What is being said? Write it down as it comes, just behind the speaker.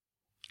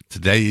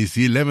Today is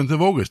the 11th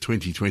of August,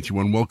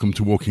 2021. Welcome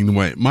to Walking the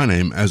Way. My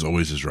name, as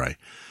always, is Ray.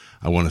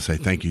 I want to say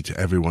thank you to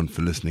everyone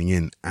for listening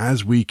in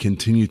as we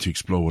continue to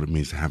explore what it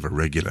means to have a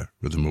regular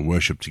rhythm of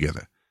worship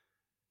together.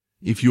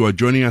 If you are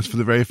joining us for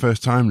the very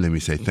first time, let me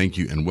say thank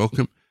you and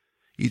welcome.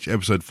 Each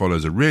episode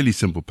follows a really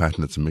simple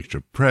pattern. It's a mixture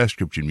of prayer,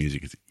 scripture, and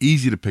music. It's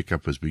easy to pick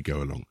up as we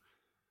go along.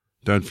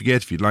 Don't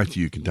forget, if you'd like to,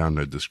 you can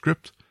download the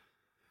script.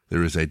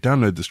 There is a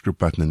download the script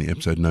button in the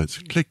episode notes.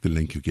 Click the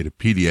link, you'll get a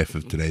PDF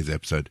of today's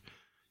episode.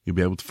 You'll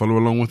be able to follow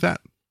along with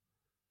that.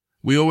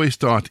 We always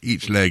start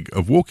each leg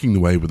of Walking the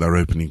Way with our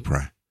opening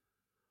prayer.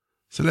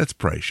 So let's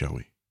pray, shall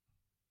we?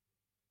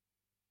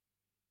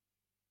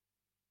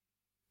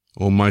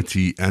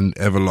 Almighty and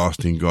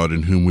everlasting God,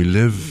 in whom we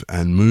live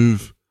and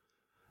move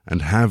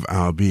and have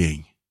our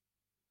being,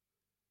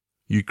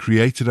 you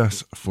created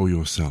us for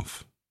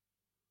yourself,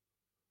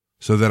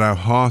 so that our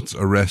hearts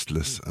are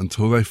restless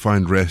until they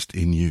find rest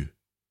in you.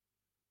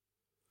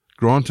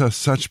 Grant us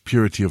such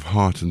purity of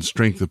heart and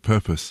strength of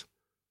purpose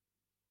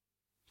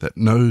that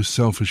no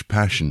selfish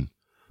passion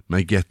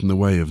may get in the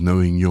way of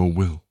knowing your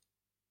will,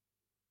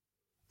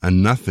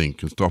 and nothing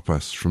can stop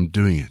us from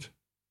doing it.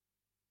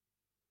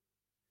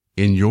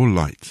 In your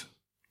light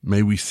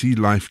may we see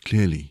life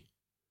clearly,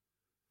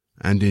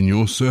 and in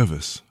your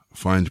service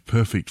find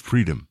perfect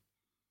freedom,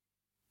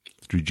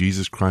 through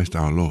Jesus Christ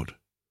our Lord.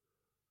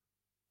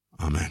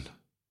 Amen.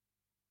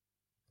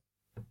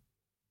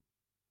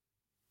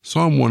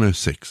 Psalm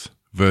 106,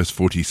 verse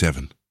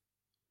 47.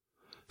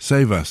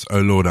 Save us,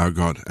 O Lord our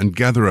God, and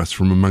gather us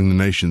from among the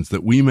nations,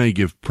 that we may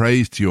give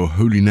praise to your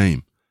holy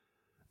name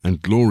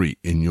and glory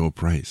in your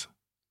praise.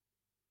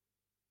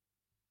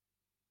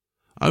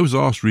 I was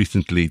asked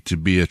recently to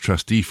be a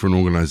trustee for an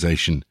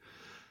organization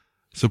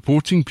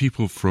supporting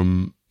people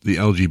from the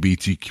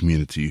LGBT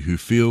community who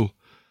feel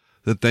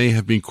that they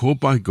have been called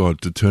by God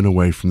to turn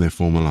away from their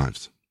former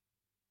lives.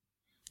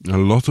 A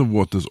lot of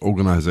what this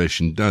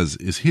organization does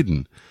is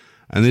hidden,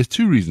 and there's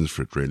two reasons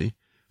for it, really.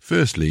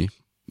 Firstly,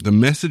 the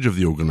message of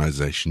the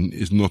organization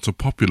is not a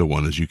popular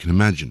one, as you can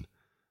imagine.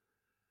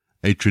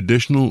 A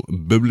traditional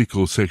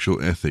biblical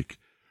sexual ethic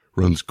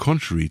runs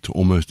contrary to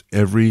almost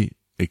every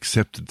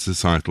accepted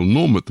societal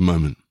norm at the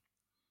moment.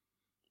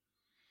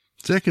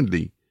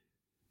 Secondly,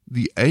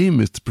 the aim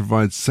is to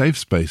provide safe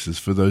spaces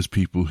for those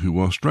people who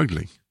are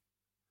struggling.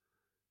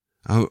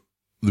 Now,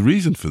 the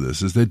reason for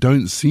this is there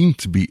don't seem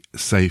to be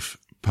safe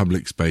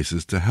public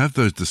spaces to have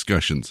those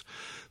discussions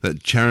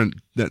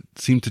that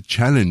seem to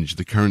challenge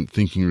the current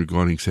thinking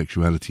regarding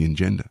sexuality and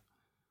gender.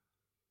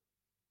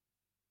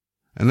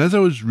 And as I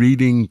was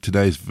reading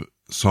today's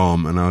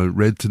psalm and I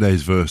read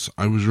today's verse,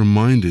 I was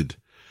reminded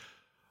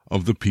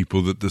of the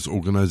people that this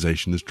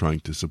organization is trying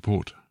to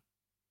support.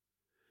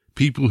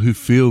 People who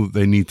feel that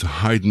they need to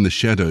hide in the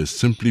shadows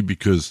simply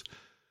because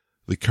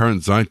the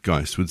current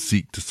zeitgeist would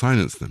seek to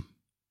silence them.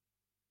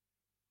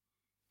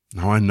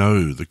 Now, I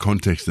know the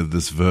context of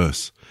this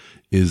verse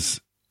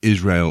is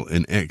Israel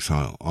in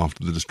exile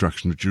after the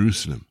destruction of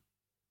Jerusalem.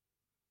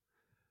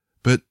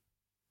 But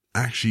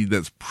actually,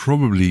 that's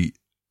probably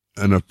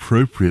an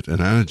appropriate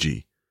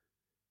analogy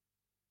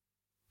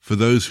for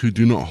those who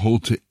do not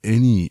hold to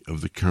any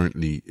of the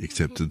currently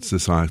accepted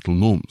societal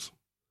norms.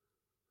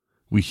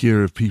 We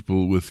hear of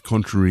people with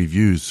contrary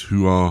views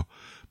who are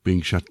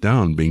being shut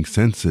down, being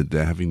censored,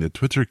 they're having their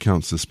Twitter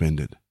accounts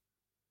suspended.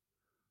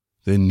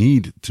 There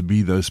need to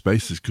be those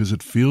spaces because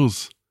it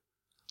feels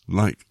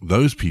like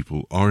those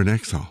people are in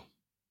exile.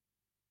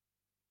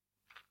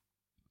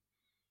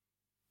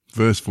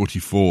 Verse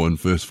 44 and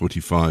verse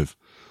 45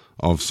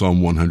 of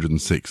Psalm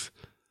 106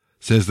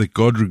 says that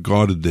God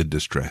regarded their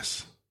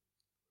distress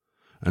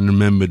and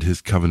remembered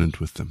his covenant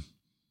with them.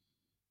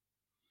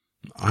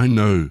 I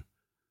know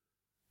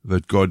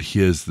that God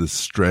hears the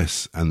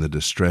stress and the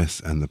distress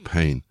and the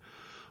pain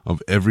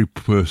of every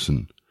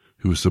person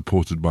who is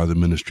supported by the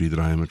ministry that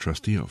I am a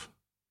trustee of.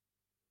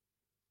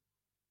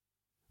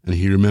 And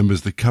he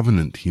remembers the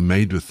covenant he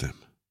made with them.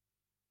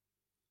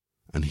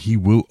 And he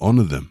will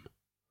honor them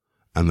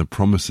and the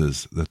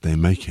promises that they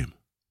make him.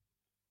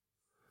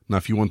 Now,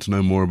 if you want to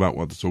know more about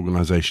what this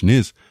organization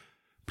is,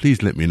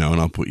 please let me know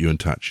and I'll put you in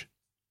touch.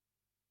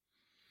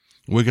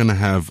 We're going to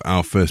have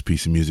our first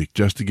piece of music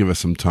just to give us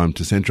some time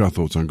to center our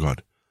thoughts on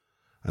God.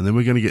 And then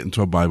we're going to get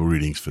into our Bible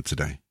readings for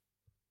today.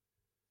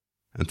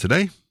 And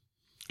today,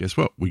 guess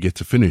what? We get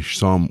to finish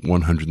Psalm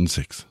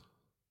 106.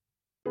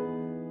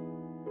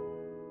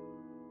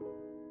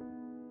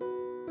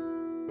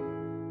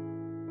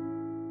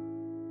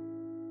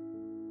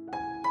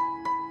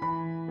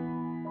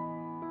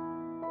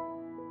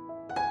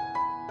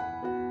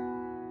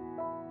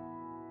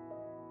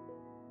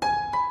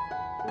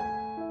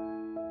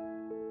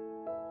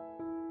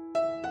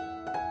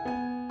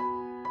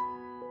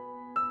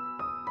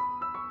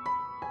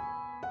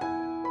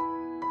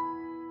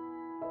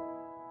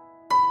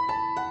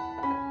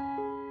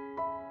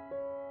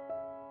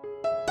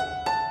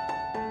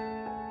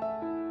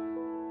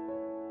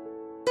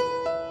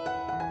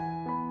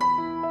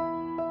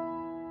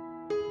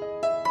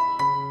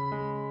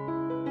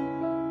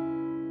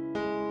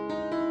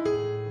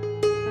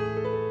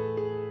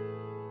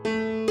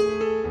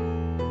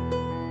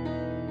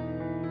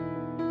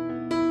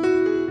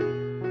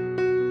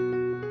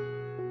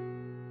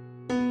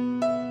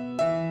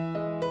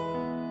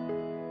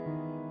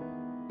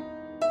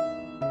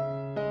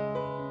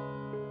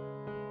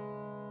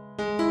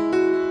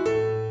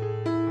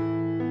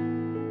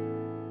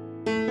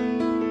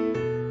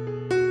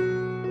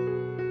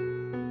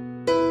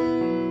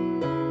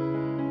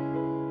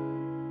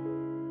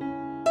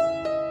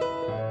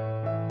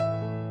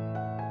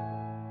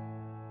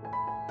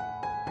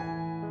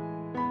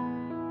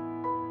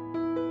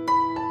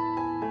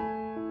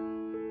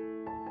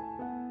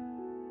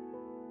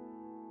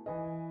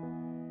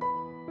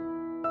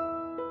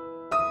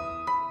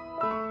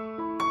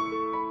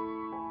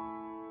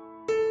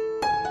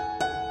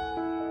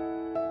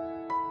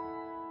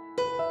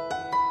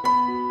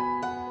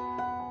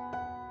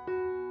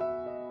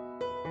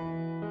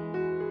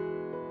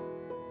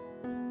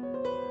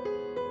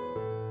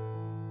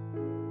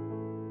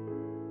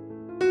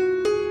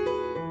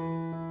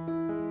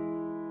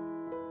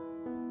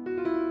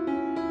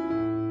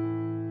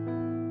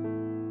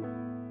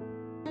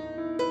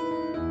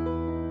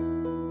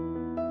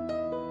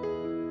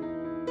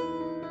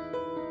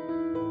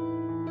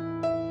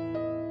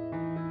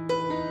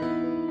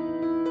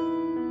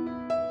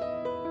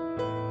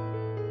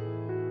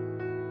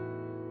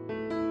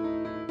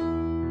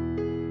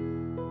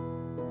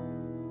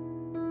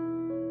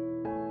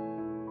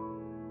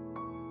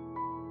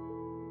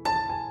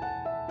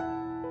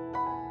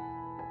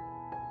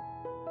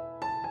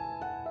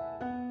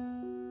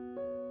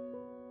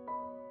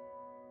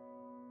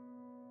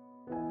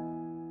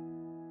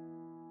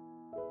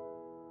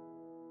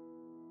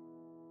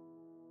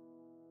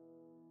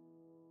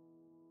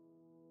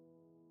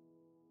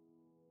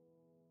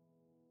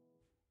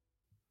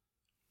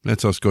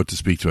 Let's ask God to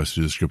speak to us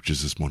through the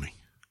scriptures this morning.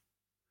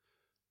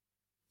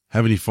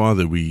 Heavenly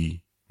Father,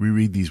 we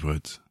read these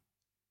words.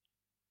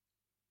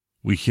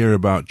 We hear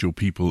about your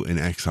people in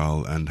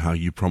exile and how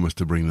you promised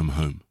to bring them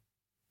home.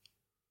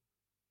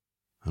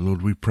 And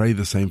Lord, we pray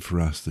the same for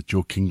us, that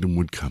your kingdom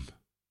would come.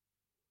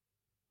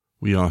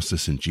 We ask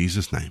this in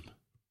Jesus' name.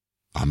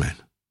 Amen.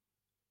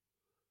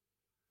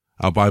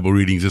 Our Bible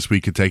readings this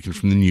week are taken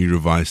from the New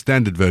Revised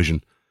Standard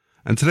Version,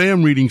 and today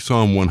I'm reading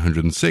Psalm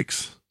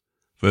 106,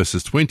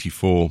 verses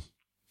 24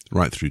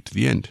 right through to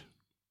the end.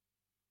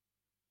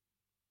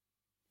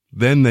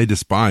 Then they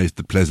despised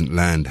the pleasant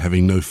land,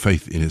 having no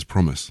faith in his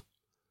promise.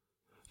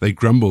 They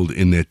grumbled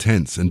in their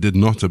tents and did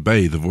not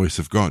obey the voice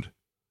of God.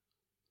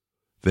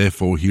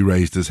 Therefore he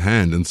raised his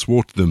hand and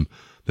swore to them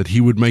that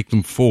he would make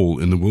them fall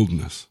in the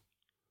wilderness,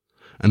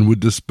 and would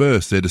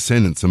disperse their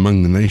descendants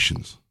among the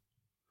nations,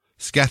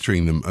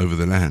 scattering them over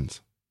the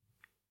lands.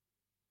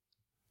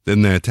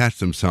 Then they attached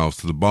themselves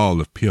to the Baal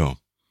of Peor,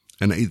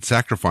 and ate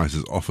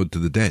sacrifices offered to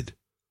the dead.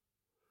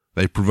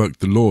 They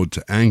provoked the Lord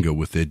to anger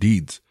with their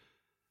deeds,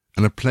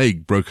 and a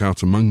plague broke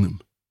out among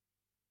them.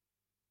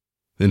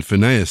 Then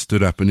Phinehas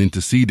stood up and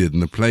interceded,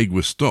 and the plague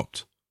was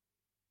stopped.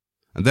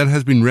 And that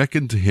has been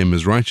reckoned to him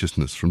as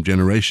righteousness from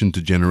generation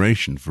to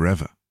generation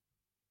forever.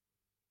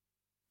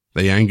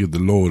 They angered the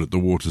Lord at the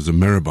waters of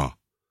Meribah,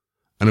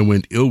 and it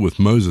went ill with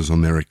Moses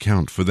on their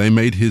account, for they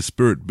made his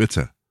spirit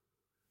bitter.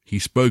 He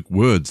spoke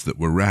words that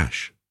were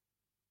rash.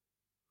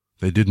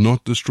 They did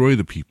not destroy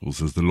the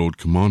peoples as the Lord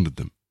commanded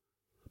them,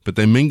 but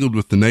they mingled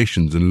with the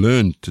nations and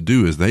learned to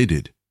do as they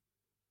did.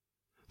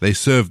 They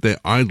served their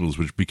idols,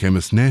 which became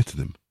a snare to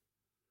them.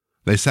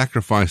 They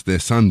sacrificed their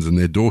sons and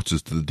their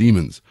daughters to the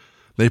demons.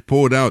 They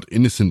poured out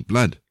innocent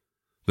blood,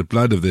 the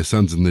blood of their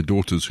sons and their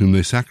daughters, whom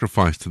they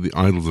sacrificed to the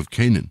idols of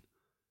Canaan,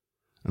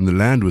 and the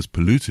land was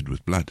polluted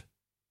with blood.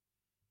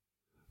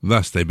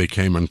 Thus they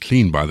became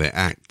unclean by their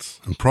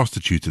acts, and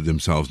prostituted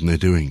themselves in their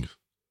doings.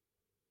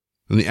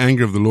 And the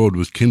anger of the Lord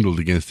was kindled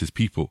against his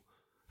people,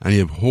 and he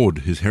abhorred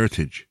his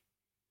heritage.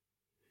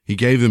 He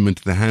gave them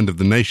into the hand of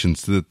the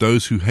nations, so that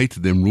those who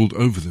hated them ruled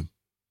over them.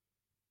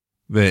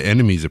 Their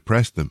enemies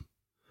oppressed them,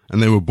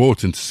 and they were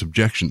brought into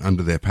subjection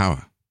under their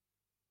power.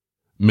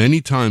 Many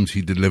times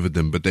he delivered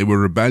them, but they were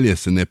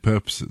rebellious in their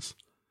purposes,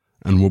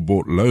 and were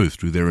brought low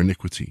through their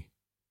iniquity.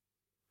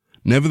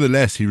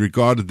 Nevertheless he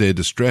regarded their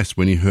distress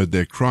when he heard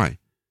their cry.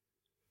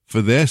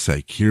 For their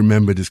sake he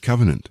remembered his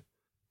covenant,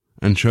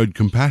 and showed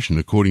compassion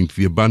according to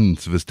the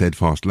abundance of his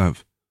steadfast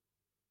love.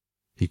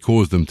 He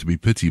caused them to be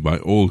pitied by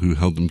all who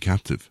held them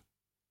captive.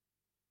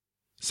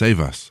 Save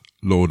us,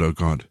 Lord our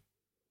God,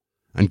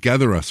 and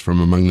gather us from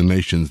among the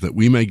nations, that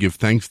we may give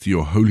thanks to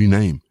your holy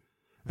name,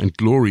 and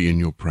glory in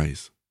your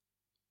praise.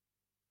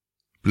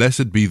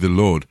 Blessed be the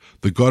Lord,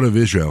 the God of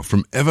Israel,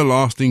 from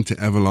everlasting to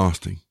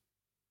everlasting.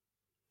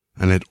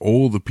 And let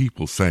all the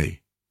people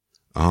say,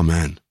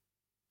 Amen.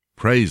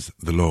 Praise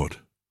the Lord.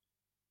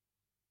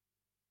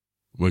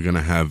 We're going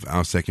to have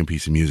our second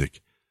piece of music,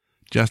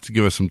 just to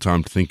give us some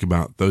time to think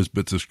about those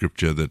bits of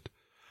scripture that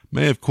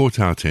may have caught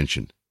our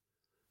attention.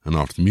 And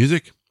after the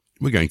music,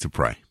 we're going to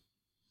pray.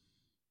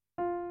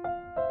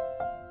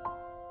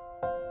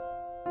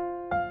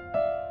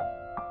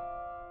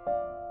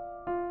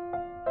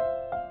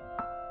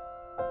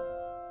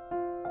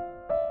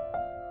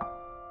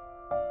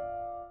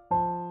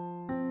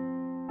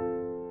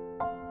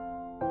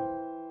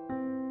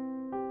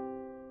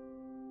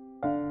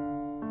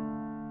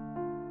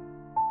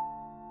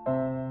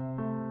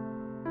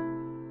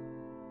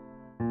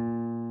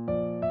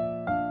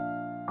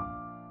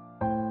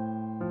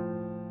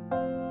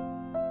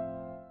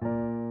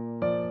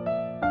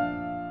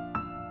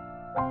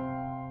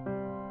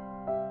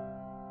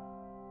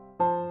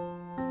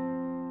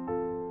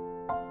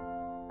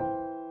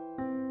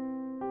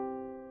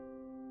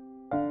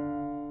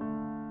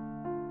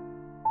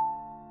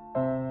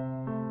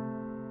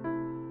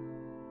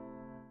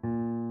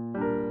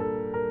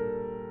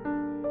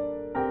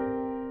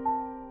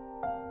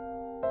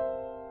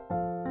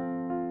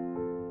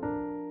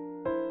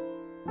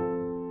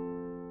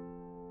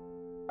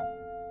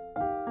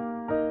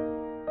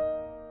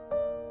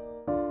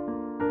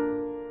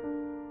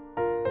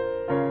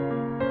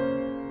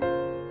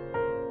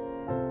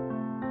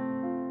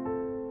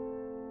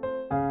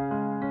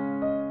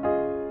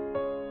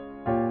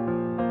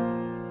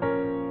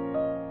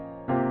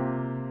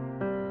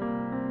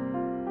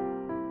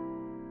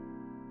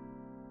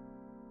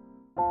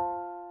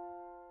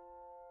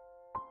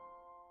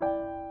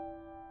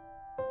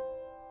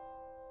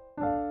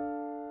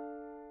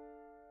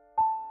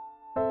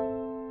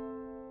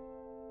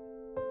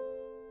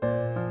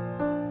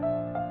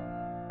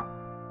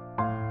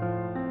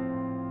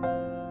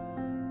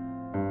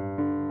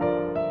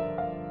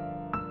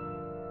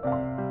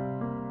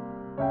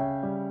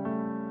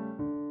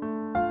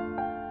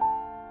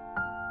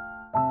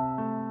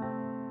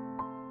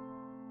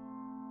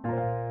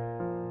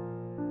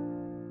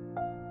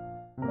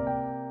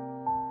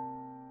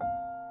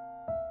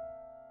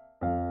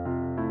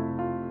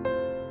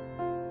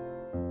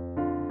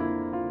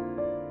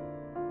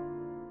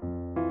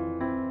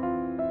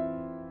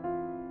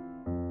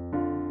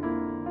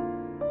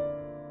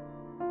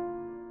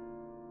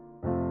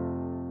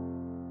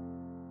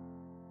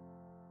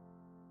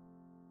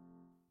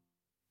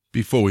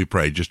 Before we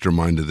pray, just a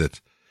reminder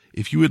that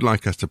if you would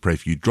like us to pray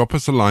for you, drop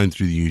us a line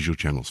through the usual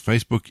channels: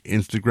 Facebook,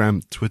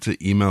 Instagram, Twitter,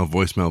 email,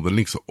 voicemail. The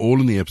links are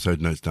all in the episode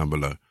notes down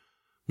below.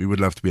 We would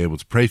love to be able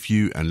to pray for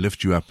you and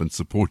lift you up and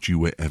support you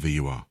wherever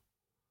you are.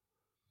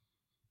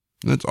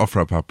 Let's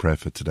offer up our prayer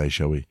for today,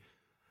 shall we?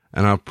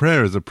 And our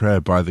prayer is a prayer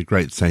by the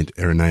great Saint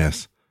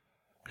Irenaeus,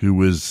 who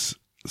was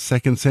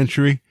 2nd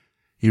century.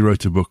 He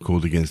wrote a book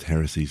called Against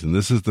Heresies, and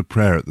this is the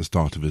prayer at the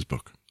start of his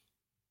book.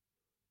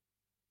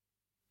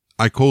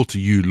 I call to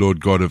you, Lord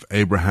God of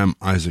Abraham,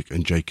 Isaac,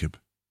 and Jacob,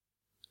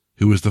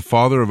 who is the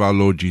Father of our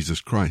Lord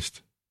Jesus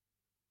Christ,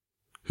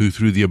 who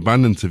through the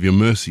abundance of your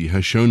mercy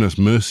has shown us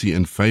mercy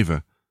and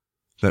favor,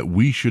 that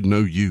we should know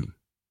you.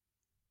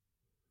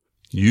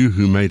 You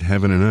who made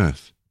heaven and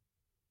earth,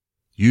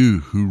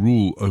 you who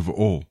rule over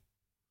all,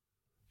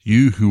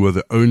 you who are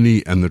the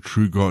only and the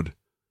true God,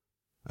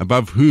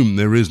 above whom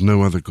there is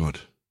no other God.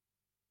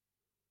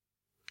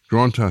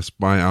 Grant us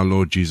by our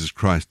Lord Jesus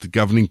Christ the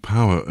governing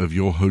power of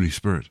your Holy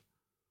Spirit.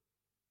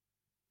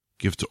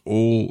 Give to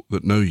all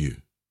that know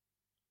you,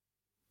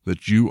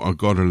 that you are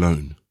God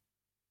alone,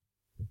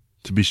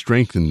 to be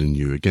strengthened in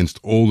you against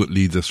all that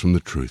leads us from the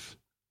truth,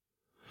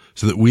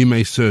 so that we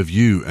may serve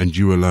you and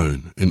you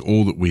alone in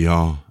all that we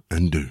are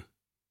and do.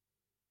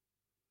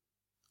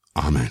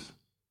 Amen.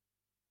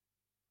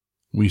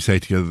 We say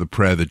together the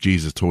prayer that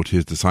Jesus taught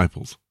his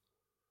disciples.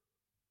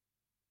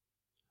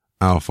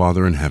 Our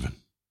Father in heaven,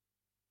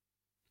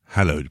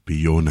 hallowed be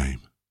your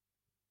name.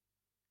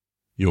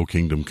 Your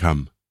kingdom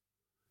come,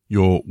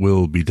 your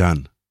will be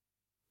done,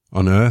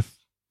 on earth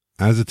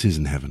as it is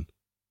in heaven.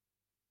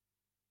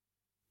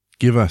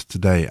 Give us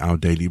today our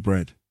daily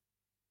bread.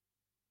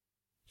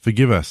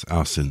 Forgive us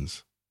our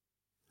sins,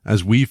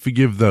 as we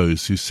forgive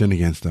those who sin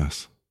against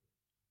us.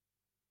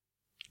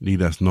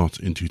 Lead us not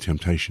into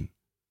temptation,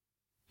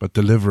 but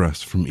deliver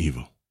us from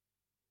evil.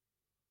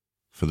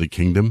 For the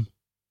kingdom,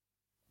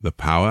 the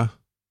power,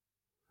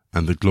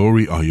 and the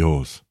glory are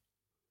yours,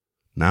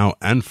 now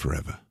and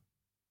forever.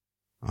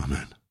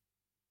 Amen.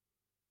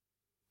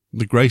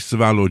 The grace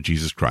of our Lord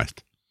Jesus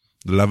Christ,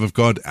 the love of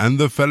God, and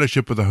the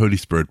fellowship of the Holy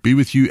Spirit be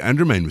with you and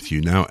remain with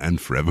you now and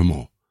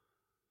forevermore.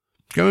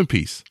 Go in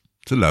peace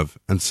to love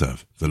and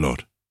serve the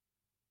Lord.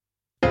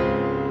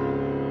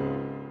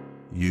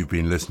 You've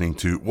been listening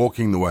to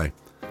Walking the Way.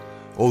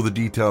 All the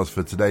details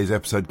for today's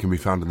episode can be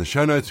found in the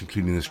show notes,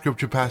 including the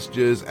scripture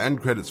passages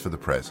and credits for the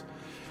prayers.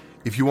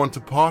 If you want to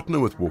partner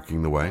with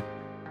Walking the Way,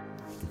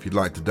 if you'd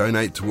like to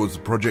donate towards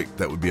the project,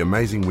 that would be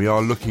amazing. We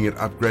are looking at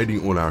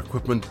upgrading all our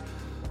equipment,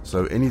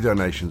 so any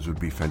donations would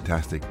be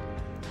fantastic.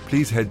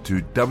 Please head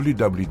to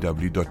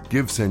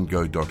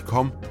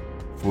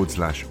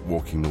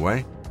www.givesendgo.com/walking the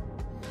way.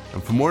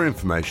 And for more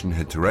information,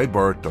 head to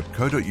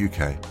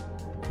rayborrett.co.uk.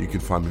 You can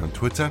find me on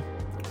Twitter,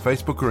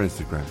 Facebook or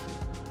Instagram.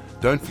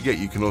 Don't forget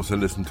you can also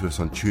listen to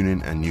us on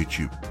TuneIn and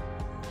YouTube.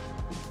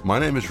 My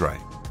name is Ray,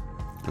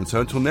 and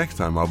so until next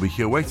time I'll be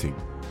here waiting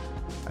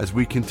as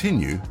we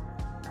continue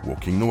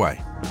walking the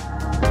way.